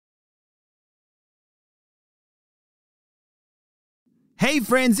Hey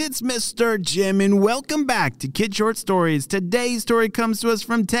friends, it's Mr. Jim and welcome back to Kid Short Stories. Today's story comes to us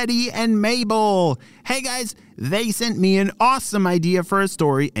from Teddy and Mabel. Hey guys, they sent me an awesome idea for a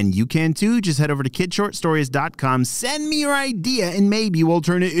story and you can too. Just head over to kidshortstories.com, send me your idea and maybe we'll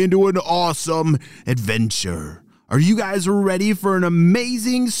turn it into an awesome adventure. Are you guys ready for an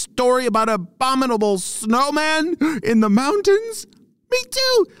amazing story about Abominable Snowman in the mountains? Me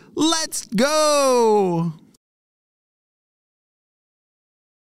too! Let's go!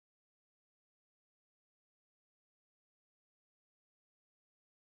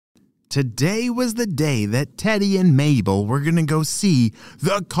 Today was the day that Teddy and Mabel were going to go see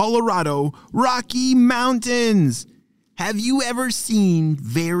the Colorado Rocky Mountains. Have you ever seen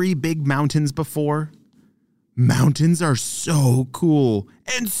very big mountains before? Mountains are so cool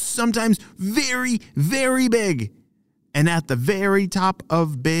and sometimes very, very big. And at the very top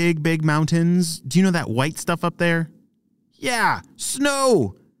of big, big mountains, do you know that white stuff up there? Yeah,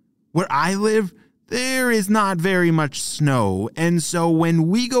 snow. Where I live, there is not very much snow, and so when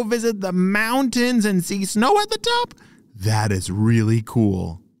we go visit the mountains and see snow at the top, that is really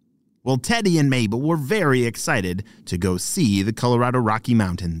cool. Well, Teddy and Mabel were very excited to go see the Colorado Rocky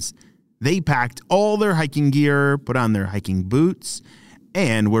Mountains. They packed all their hiking gear, put on their hiking boots,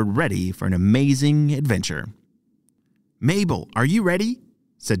 and were ready for an amazing adventure. Mabel, are you ready?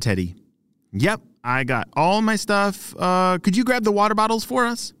 Said Teddy. Yep, I got all my stuff. Could you grab the water bottles for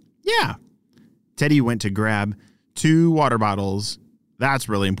us? Yeah. Teddy went to grab 2 water bottles. That's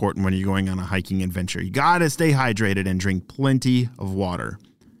really important when you're going on a hiking adventure. You gotta stay hydrated and drink plenty of water.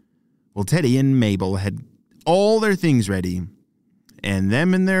 Well, Teddy and Mabel had all their things ready, and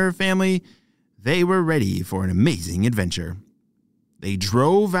them and their family, they were ready for an amazing adventure. They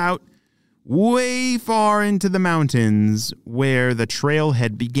drove out way far into the mountains where the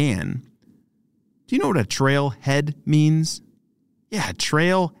trailhead began. Do you know what a trailhead means? Yeah,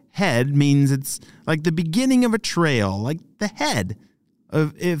 trailhead means it's like the beginning of a trail, like the head.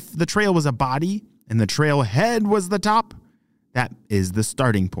 If the trail was a body and the trailhead was the top, that is the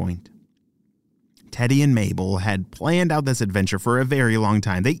starting point. Teddy and Mabel had planned out this adventure for a very long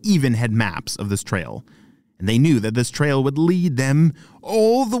time. They even had maps of this trail, and they knew that this trail would lead them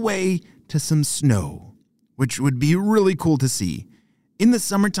all the way to some snow, which would be really cool to see. In the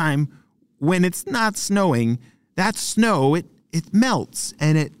summertime, when it's not snowing, that snow, it melts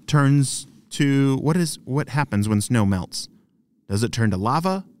and it turns to, what happens when snow melts? Does it turn to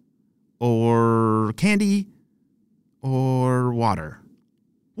lava or candy or water?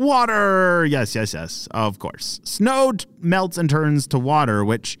 Water! Yes, of course. Snow melts and turns to water,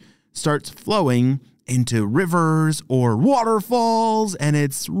 which starts flowing into rivers or waterfalls, and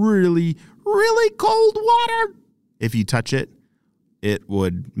it's really, really cold water. If you touch it, it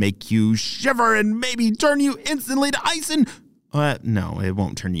would make you shiver and maybe turn you instantly to ice and no, it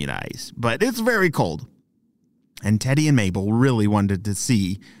won't turn you to ice, but it's very cold. And Teddy and Mabel really wanted to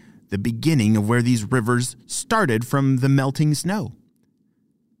see the beginning of where these rivers started from the melting snow.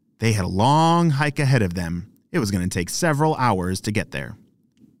 They had a long hike ahead of them. It was going to take several hours to get there,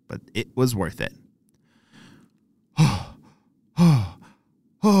 but it was worth it.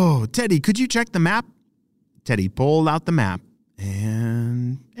 Teddy, could you check the map? Teddy pulled out the map,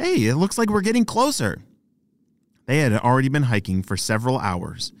 and hey, it looks like we're getting closer. They had already been hiking for several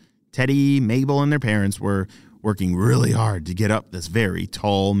hours. Teddy, Mabel, and their parents were working really hard to get up this very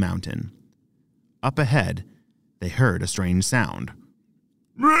tall mountain. Up ahead, they heard a strange sound.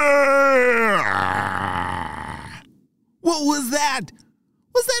 What was that?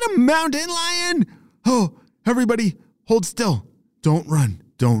 Was that a mountain lion? Oh, everybody, hold still. Don't run.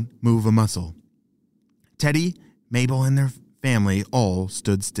 Don't move a muscle. Teddy, Mabel, and their family all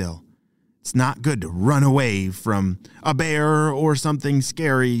stood still. It's not good to run away from a bear or something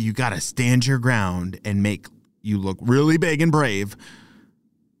scary. You gotta stand your ground and make you look really big and brave.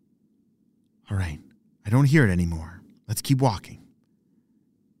 All right, I don't hear it anymore. Let's keep walking.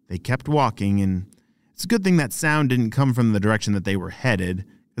 They kept walking, and it's a good thing that sound didn't come from the direction that they were headed,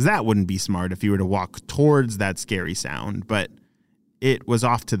 because that wouldn't be smart if you were to walk towards that scary sound, but it was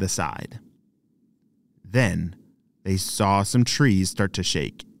off to the side. Then they saw some trees start to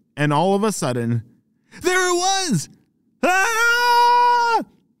shake. And all of a sudden, there it was! Ah!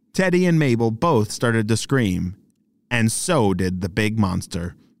 Teddy and Mabel both started to scream, and so did the big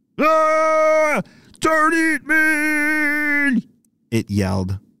monster. Ah! Don't eat me! It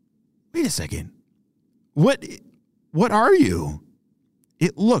yelled. Wait a second. What are you?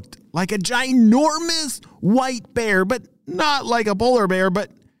 It looked like a ginormous white bear, but not like a polar bear,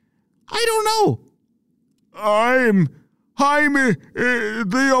 but I don't know. I'm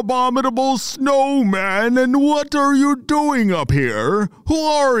the Abominable Snowman, and what are you doing up here? Who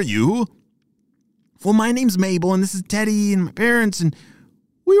are you? Well, my name's Mabel, and this is Teddy and my parents, and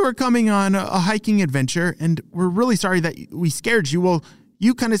we were coming on a hiking adventure, and we're really sorry that we scared you. Well,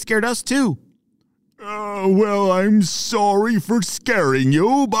 you kind of scared us, too. Well, I'm sorry for scaring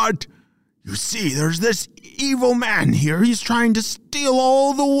you, but you see, there's this evil man here. He's trying to steal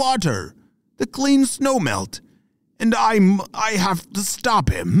all the water, the clean snow melt, and I have to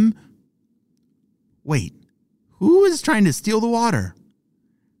stop him. Wait, who is trying to steal the water?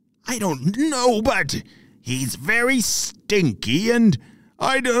 I don't know, but he's very stinky, and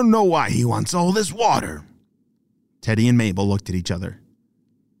I don't know why he wants all this water. Teddy and Mabel looked at each other.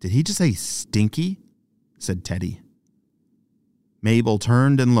 Did he just say stinky? Said Teddy. Mabel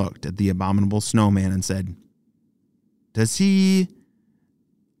turned and looked at the Abominable Snowman and said, Does he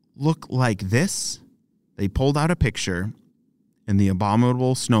look like this? They pulled out a picture, and the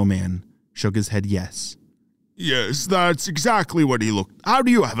Abominable Snowman shook his head yes. Yes, that's exactly what he looked. How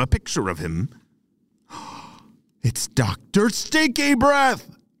do you have a picture of him? It's Dr. Stinky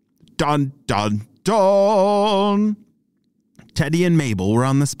Breath! Dun, dun, dun! Teddy and Mabel were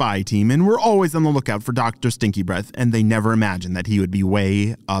on the spy team and were always on the lookout for Dr. Stinky Breath, and they never imagined that he would be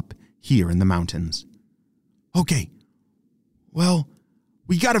way up here in the mountains. Okay, well,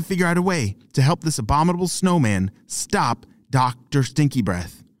 we got to figure out a way to help this Abominable Snowman stop Dr. Stinky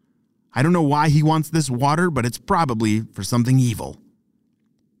Breath. I don't know why he wants this water, but it's probably for something evil.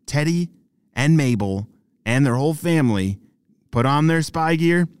 Teddy and Mabel and their whole family put on their spy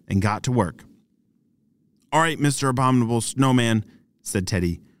gear and got to work. All right, Mr. Abominable Snowman, said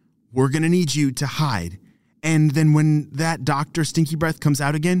Teddy, we're going to need you to hide. And then when that Dr. Stinky Breath comes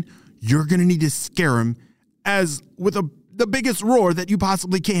out again, you're going to need to scare him with the biggest roar that you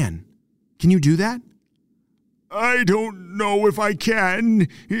possibly can. Can you do that? I don't know if I can.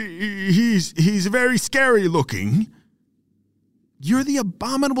 He's very scary looking. You're the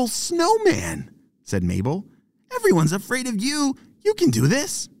Abominable Snowman, said Mabel. Everyone's afraid of you. You can do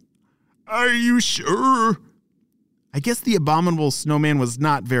this. Are you sure? I guess the Abominable Snowman was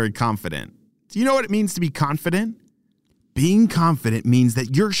not very confident. Do you know what it means to be confident? Being confident means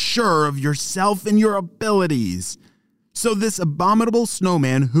that you're sure of yourself and your abilities. So this Abominable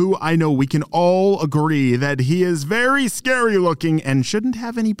Snowman, who I know we can all agree that he is very scary looking and shouldn't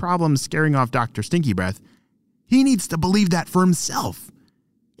have any problems scaring off Dr. Stinky Breath, he needs to believe that for himself.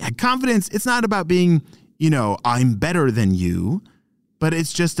 Yeah, confidence, it's not about being, I'm better than you, but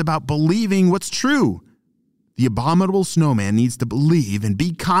it's just about believing what's true. The Abominable Snowman needs to believe and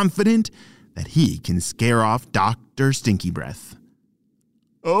be confident that he can scare off Dr. Stinky Breath.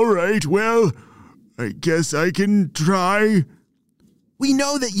 All right, well, I guess I can try. We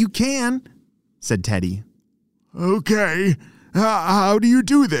know that you can, said Teddy. Okay, how do you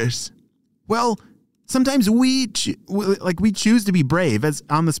do this? Well, sometimes we choose to be brave as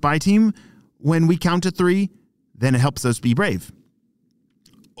on the spy team. When we count to 3, then it helps us be brave.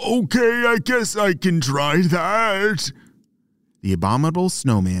 Okay, I guess I can try that. The Abominable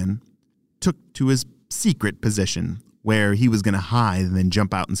Snowman took to his secret position where he was going to hide and then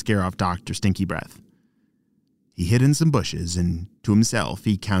jump out and scare off Dr. Stinky Breath. He hid in some bushes and to himself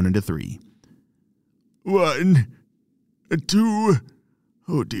he counted to 3. 1, 2,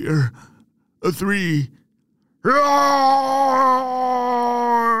 oh dear, 3. Roar!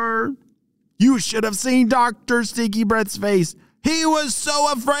 You should have seen Dr. Stinky Breath's face. He was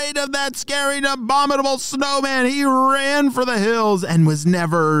so afraid of that scary Abominable Snowman, he ran for the hills and was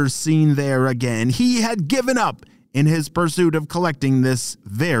never seen there again. He had given up in his pursuit of collecting this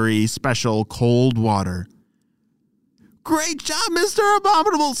very special cold water. Great job, Mr.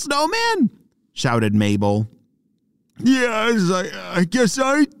 Abominable Snowman, shouted Mabel. Yes, I guess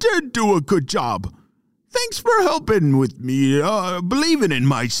I did do a good job. Thanks for helping with me, believing in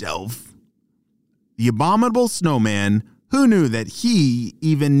myself. The Abominable Snowman, who knew that he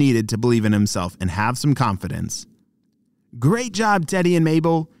even needed to believe in himself and have some confidence. Great job, Teddy and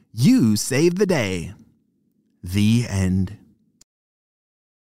Mabel. You saved the day. The end.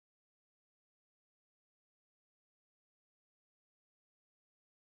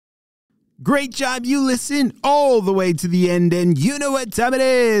 Great job, you listened all the way to the end, and you know what time it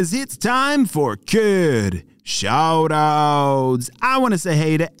is. It's time for Kid Shoutouts. I want to say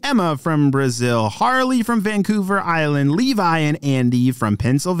hey to Emma from Brazil, Harley from Vancouver Island, Levi and Andy from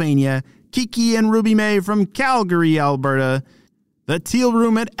Pennsylvania, Kiki and Ruby May from Calgary, Alberta, the Teal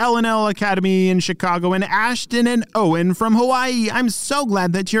Room at L&L Academy in Chicago, and Ashton and Owen from Hawaii. I'm so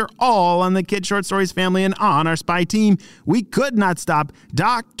glad that you're all on the Kid Short Stories family and on our spy team. We could not stop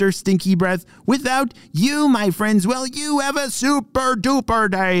Dr. Stinky Breath without you, my friends. Well, you have a super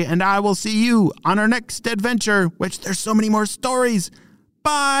duper day, and I will see you on our next adventure, which there's so many more stories.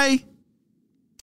 Bye.